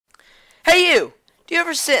Hey you! Do you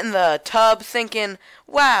ever sit in the tub thinking,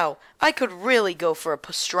 wow, I could really go for a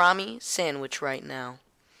pastrami sandwich right now?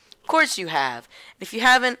 Of course you have. And if you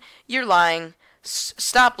haven't, you're lying.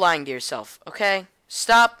 Stop lying to yourself, okay?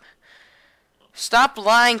 Stop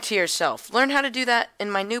lying to yourself. Learn how to do that in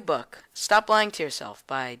my new book, Stop Lying to Yourself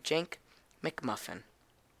by Jank McMuffin.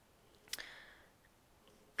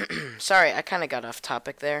 Sorry, I kind of got off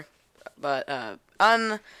topic there. But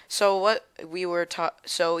so what we were taught,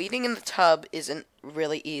 so eating in the tub isn't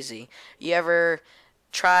really easy. You ever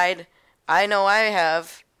tried? I know I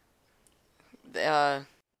have.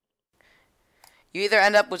 You either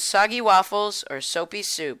end up with soggy waffles or soapy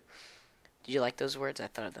soup. Did you like those words? I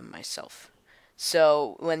thought of them myself.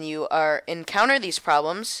 So when you encounter these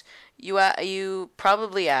problems, you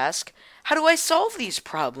probably ask, how do I solve these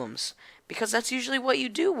problems? Because that's usually what you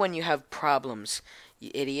do when you have problems,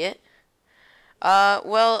 you idiot.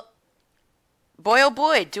 Well, boy oh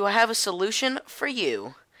boy, do I have a solution for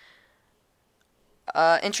you.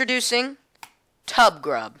 Introducing Tub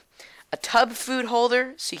Grub, a tub food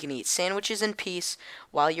holder so you can eat sandwiches in peace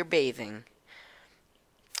while you're bathing.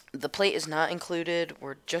 The plate is not included.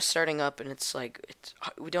 We're just starting up, and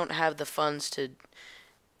we don't have the funds to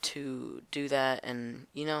do that, and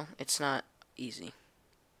it's not easy.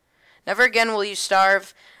 Never again will you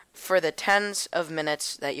starve for the tens of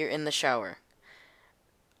minutes that you're in the shower.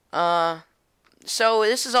 So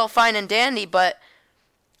this is all fine and dandy, but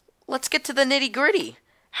let's get to the nitty-gritty.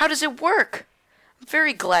 How does it work? I'm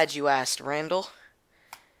very glad you asked, Randall.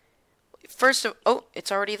 Oh,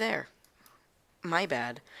 it's already there. My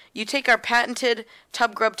bad. You take our patented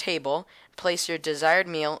Tub Grub table, place your desired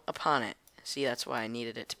meal upon it. See, that's why I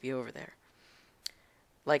needed it to be over there.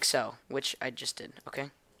 Like so, which I just did, okay?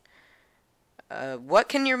 What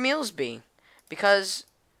can your meals be? Because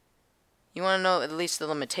you want to know at least the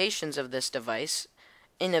limitations of this device,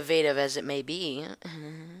 innovative as it may be.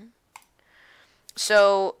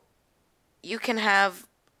 So, you can have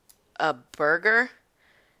a burger,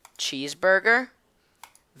 cheeseburger,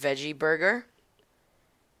 veggie burger,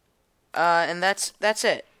 and that's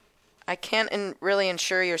it. I can't really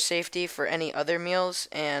ensure your safety for any other meals,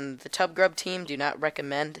 and the Tub Grub team do not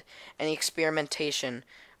recommend any experimentation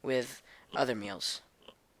with other meals.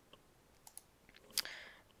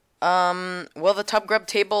 Will the Tub Grub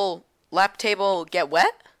lap table get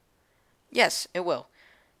wet? Yes, it will.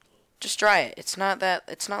 Just dry it. It's not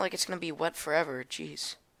like it's gonna be wet forever.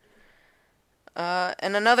 Jeez.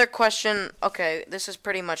 And another question. Okay, this is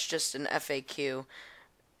pretty much just an FAQ,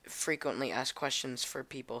 frequently asked questions for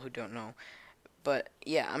people who don't know. But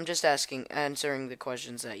yeah, I'm just answering the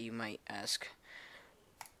questions that you might ask.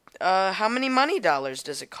 How many money dollars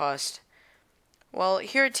does it cost? Well,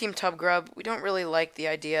 here at Team Tub Grub, we don't really like the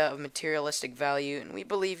idea of materialistic value, and we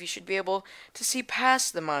believe you should be able to see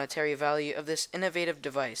past the monetary value of this innovative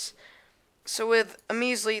device. So with a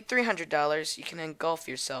measly $300, you can engulf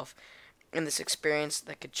yourself in this experience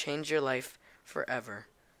that could change your life forever.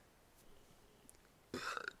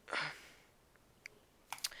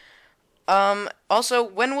 Also,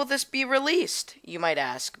 when will this be released, you might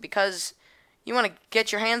ask, because you want to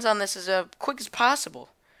get your hands on this as quick as possible.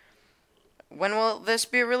 When will this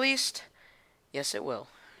be released? Yes, it will.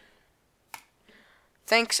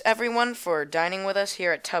 Thanks, everyone, for dining with us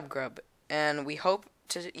here at Tub Grub, and we hope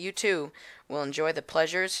you, too, will enjoy the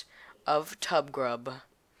pleasures of Tub Grub.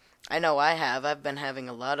 I know I have. I've been having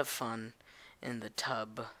a lot of fun in the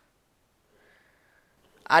tub.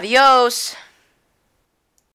 Adios!